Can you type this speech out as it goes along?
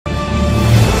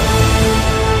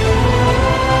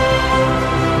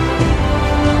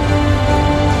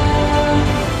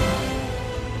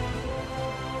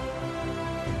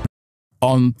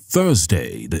On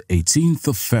Thursday, the 18th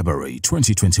of February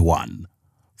 2021,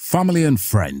 family and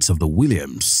friends of the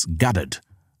Williams gathered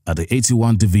at the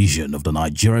 81 Division of the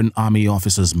Nigerian Army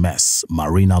Officers Mess,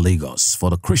 Marina, Lagos, for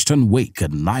the Christian wake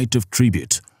and night of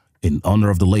tribute in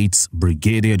honor of the late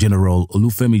Brigadier General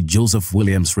Femi Joseph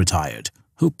Williams, retired,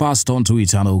 who passed on to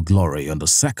eternal glory on the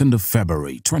 2nd of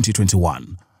February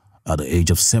 2021 at the age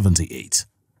of 78.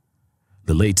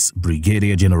 The late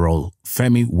Brigadier General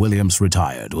Femi Williams,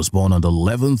 retired, was born on the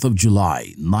 11th of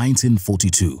July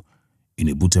 1942 in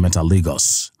Ibutemeta,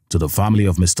 Lagos, to the family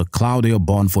of Mr. Claudio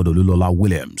Bonfodolulola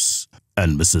Williams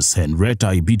and Mrs. Henrietta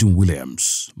Ibidun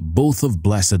Williams, both of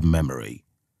blessed memory.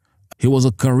 He was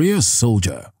a career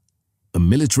soldier, a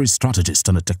military strategist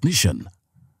and a technician,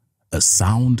 a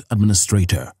sound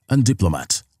administrator and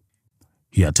diplomat.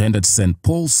 He attended St.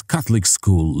 Paul's Catholic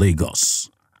School, Lagos,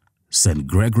 St.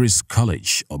 Gregory's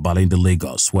College, Obalende,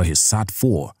 Lagos, where he sat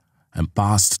for and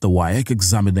passed the WAEC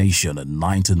examination in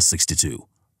 1962.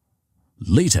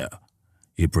 Later,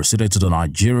 he proceeded to the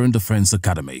Nigerian Defense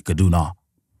Academy, Kaduna,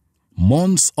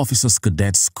 Mons Officers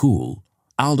Cadet School,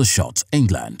 Aldershot,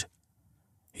 England.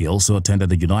 He also attended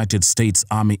the United States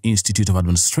Army Institute of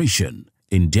Administration,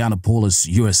 Indianapolis,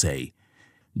 USA,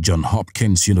 Johns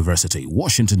Hopkins University,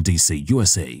 Washington, D.C.,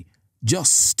 USA,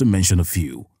 just to mention a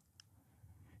few.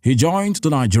 He joined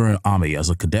the Nigerian Army as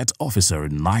a cadet officer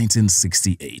in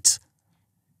 1968.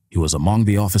 He was among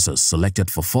the officers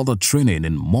selected for further training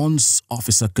in Mons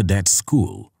Officer Cadet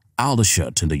School,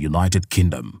 Aldershot in the United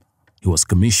Kingdom. He was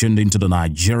commissioned into the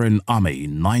Nigerian Army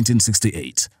in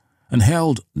 1968 and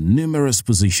held numerous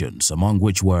positions, among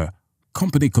which were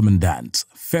Company Commandant,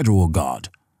 Federal Guard,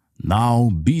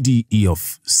 now BDE of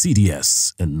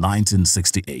CDS in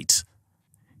 1968.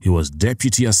 He was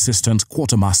Deputy Assistant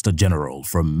Quartermaster General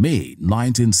from May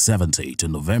 1970 to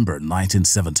November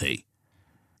 1970.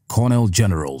 Colonel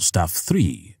General Staff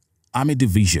 3, Army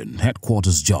Division,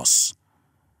 Headquarters Jos.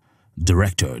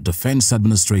 Director, Defense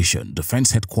Administration,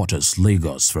 Defense Headquarters,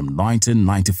 Lagos from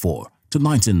 1994 to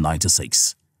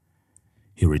 1996.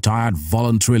 He retired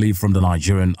voluntarily from the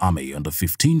Nigerian Army on the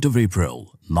 15th of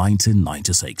April,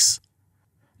 1996.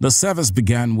 The service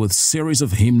began with a series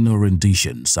of hymnal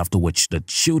renditions, after which the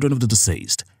children of the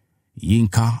deceased,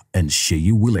 Yinka and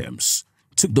Sheyi Williams,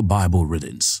 took the Bible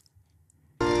readings.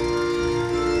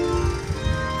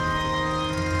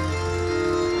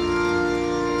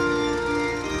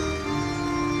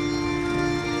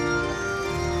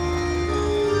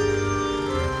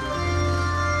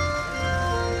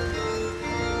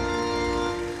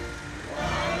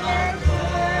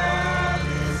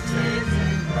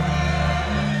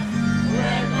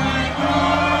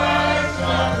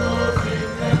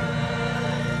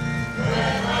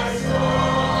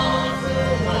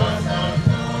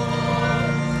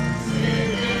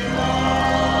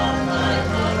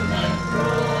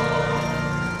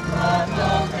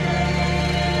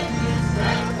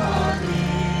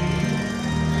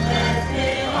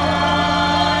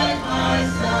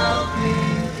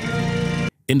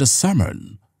 In the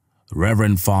sermon,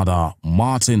 Reverend Father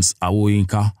Martins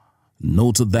Awoyinka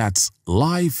noted that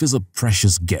life is a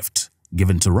precious gift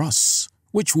given to us,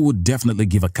 which we would definitely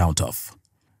give account of.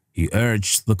 He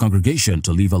urged the congregation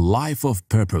to live a life of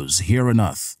purpose here on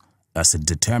earth, as it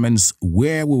determines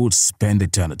where we would spend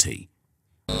eternity.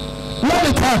 Let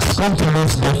the thoughts come to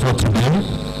us therefore today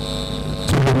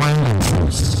to remind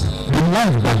themselves the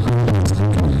life that God has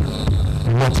given,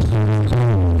 what He will do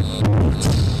in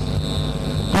it.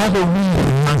 How do we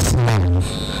enhance life?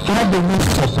 How do we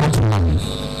support life?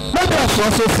 Let us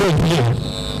also say here,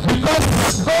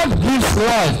 because God gives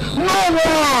life, no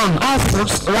one has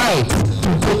the right to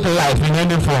take life in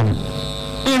any form.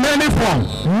 In any form,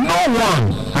 no one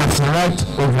has the right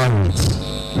over it.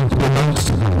 It belongs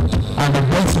to God. And the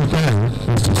best we can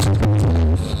is to support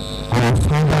life. Our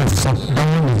Father has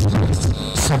done His best,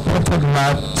 supported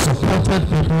life, supported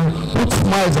people, put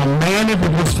smiles on many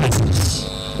people's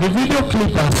faces. The video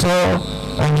clip I saw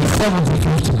on his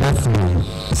 75th birthday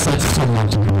said so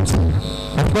much about him.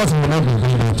 Of course, we will not be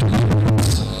video today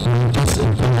because we just a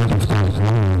period of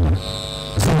time.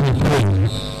 So we pray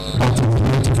that His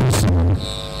beautiful soul,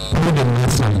 through the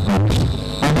mercy of God,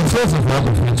 and the source of all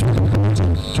the future of God,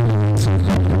 through the mercy of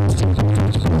God, rest in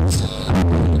perfect peace.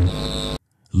 Amen.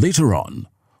 Later on,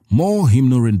 more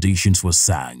hymnal renditions were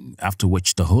sang, after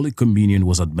which the Holy Communion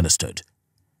was administered.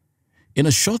 In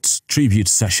a short tribute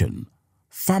session,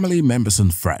 family members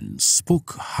and friends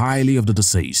spoke highly of the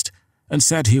deceased and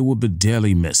said he would be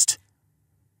dearly missed.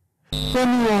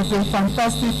 Femi was a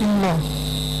fantastic in-law.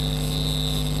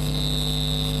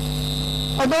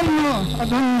 I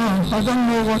don't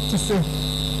know what to say.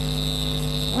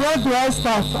 Where do I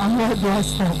start and where do I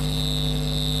stop?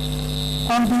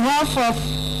 On behalf of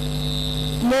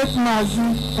late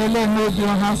Mazi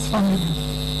Elemobiona's family,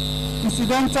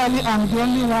 incidentally, I'm the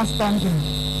only one standing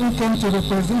who came to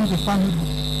represent the family.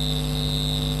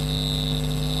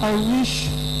 I wish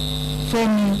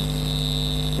Femi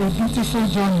a beautiful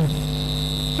journey.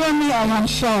 Femi, I am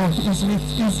sure, is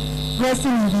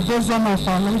resting in the bosom of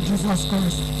our Lord Jesus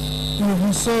Christ. May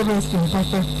his soul rest in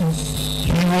perfect peace.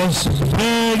 He was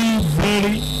very,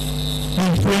 very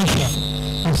influential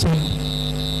as a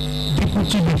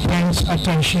deputy defense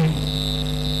attaché.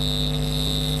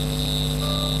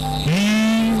 He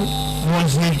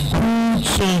was a good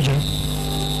soldier.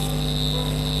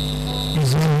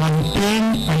 He's a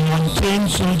maintained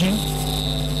soldier,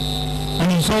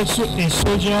 and he's also a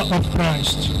soldier of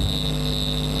Christ.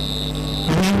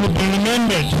 And he will be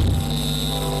remembered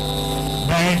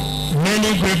by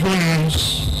many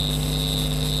Gregorians,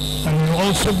 and will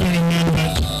also be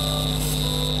remembered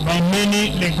by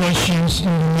many Lagosians in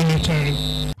the military.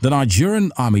 The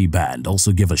Nigerian Army Band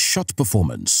also gave a short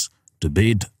performance to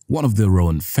bid one of their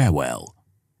own farewell.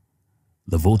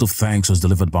 The vote of thanks was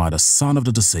delivered by the son of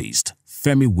the deceased,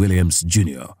 Femi Williams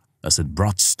Jr., as it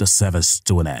brought the service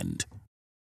to an end.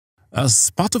 As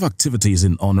part of activities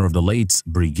in honor of the late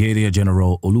Brigadier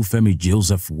General Olufemi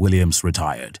Joseph Williams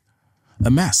retired, a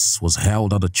mass was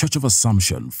held at the Church of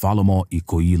Assumption, Falomo,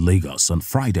 Ikoyi, Lagos on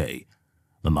Friday,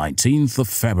 the 19th of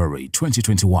February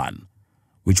 2021,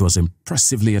 which was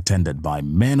impressively attended by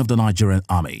men of the Nigerian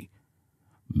Army,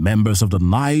 members of the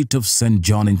Nite of St.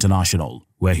 John International,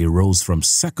 where he rose from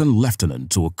second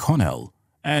lieutenant to a colonel,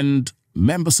 and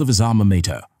members of his alma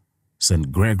mater,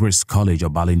 St. Gregory's College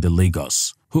of Balinde,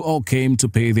 Lagos, who all came to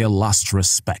pay their last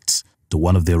respects to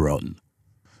one of their own.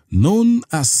 Known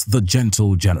as the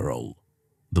Gentle General,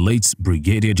 the late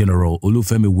Brigadier General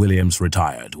Olufemi Williams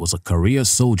retired was a career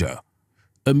soldier,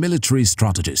 a military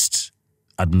strategist,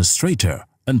 administrator,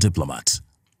 and diplomat.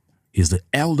 He is the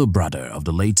elder brother of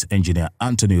the late engineer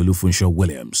Anthony Olufunsho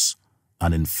Williams,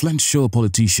 an influential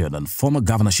politician and former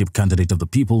governorship candidate of the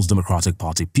People's Democratic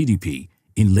Party (PDP)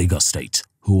 in Lagos State,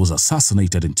 who was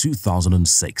assassinated in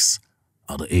 2006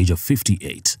 at the age of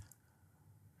 58.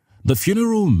 The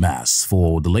funeral mass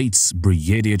for the late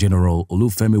Brigadier General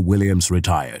Olufemi Williams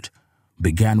retired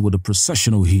began with a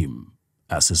processional hymn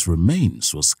as his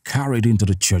remains was carried into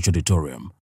the church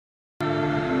auditorium.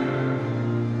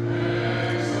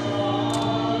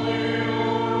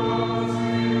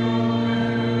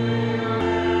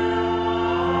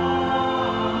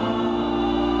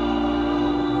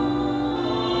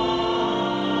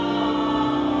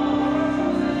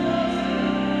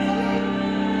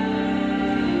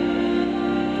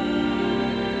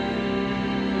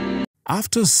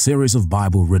 After a series of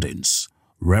Bible readings,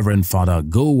 Reverend Father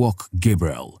Gowok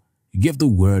Gabriel gave the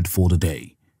word for the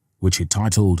day, which he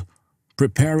titled,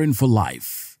 Preparing for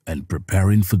Life and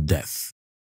Preparing for Death.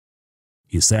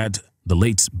 He said the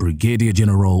late Brigadier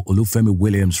General Olufemi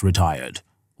Williams retired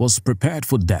was prepared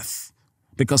for death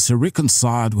because he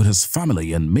reconciled with his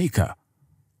family and Maker,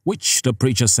 which the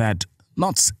preacher said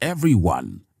not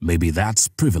everyone may be that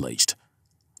privileged.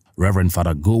 Reverend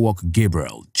Father Gowok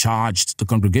Gabriel charged the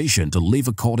congregation to live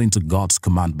according to God's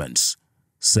commandments,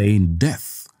 saying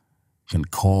death can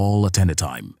call at any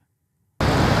time.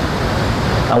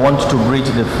 I want to greet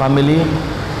the family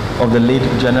of the late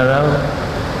General,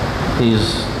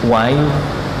 his wife,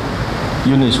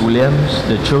 Eunice Williams,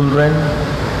 the children,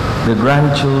 the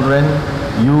grandchildren,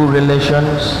 you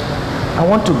relations. I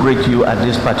want to greet you at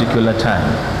this particular time.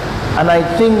 And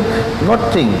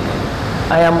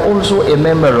I am also a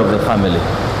member of the family,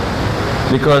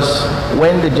 because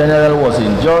when the general was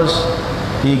in Jos,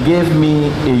 he gave me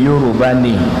a Yoruba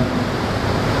name.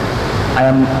 I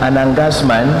am an Angas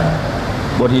man,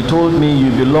 but he told me you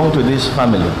belong to this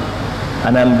family,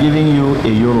 and I'm giving you a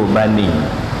Yoruba name.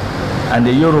 And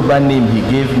the Yoruba name he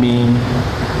gave me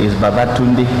is Baba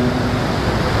Tunde.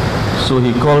 So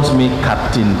he calls me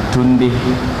Captain Tunde.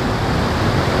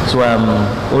 So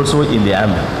I'm also in the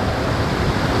army.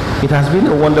 It has been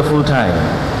a wonderful time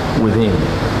with him.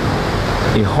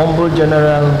 A humble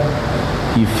general,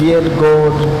 he feared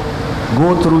God.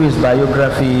 Go through his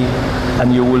biography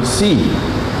and you will see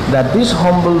that this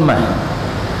humble man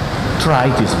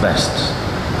tried his best.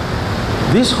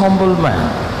 This humble man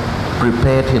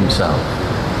prepared himself.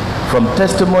 From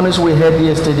testimonies we heard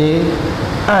yesterday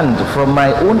and from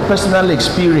my own personal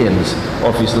experience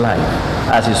of his life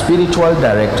as a spiritual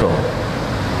director,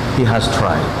 he has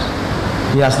tried.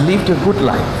 He has lived a good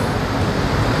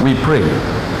life. We pray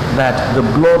that the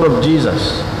blood of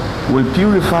Jesus will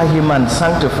purify him and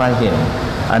sanctify him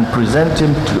and present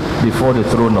him before the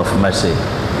throne of mercy.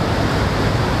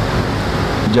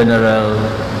 General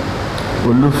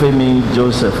Olufemi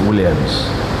Joseph Williams,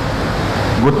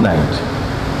 good night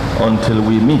until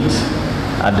we meet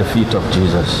at the feet of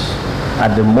Jesus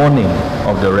at the morning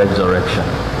of the resurrection.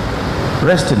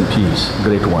 Rest in peace,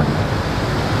 great one.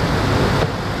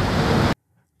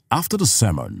 After the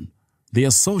sermon, the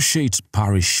Associate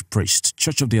Parish Priest,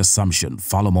 Church of the Assumption,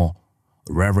 Falomo,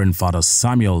 Reverend Father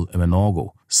Samuel Emenogo,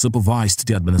 supervised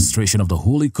the administration of the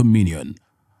Holy Communion,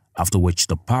 after which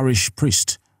the parish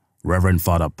priest, Reverend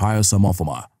Father Pius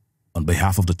Amofoma, on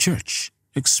behalf of the church,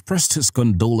 expressed his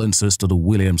condolences to the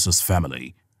Williams'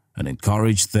 family and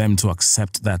encouraged them to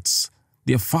accept that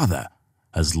their father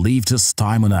has lived his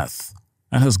time on earth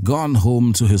and has gone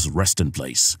home to his resting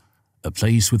place, a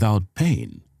place without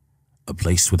pain, a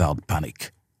place without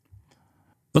panic.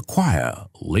 The choir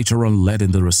later on led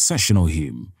in the recessional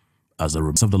hymn as the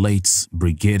remains of the late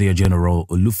Brigadier General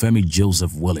Olufemi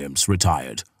Joseph Williams,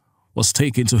 retired, was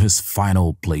taken to his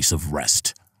final place of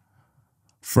rest.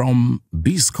 From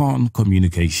BISCON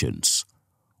Communications,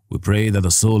 we pray that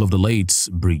the soul of the late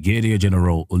Brigadier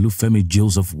General Olufemi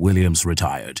Joseph Williams,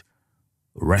 retired,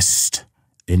 rest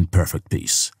in perfect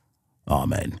peace.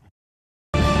 Amen.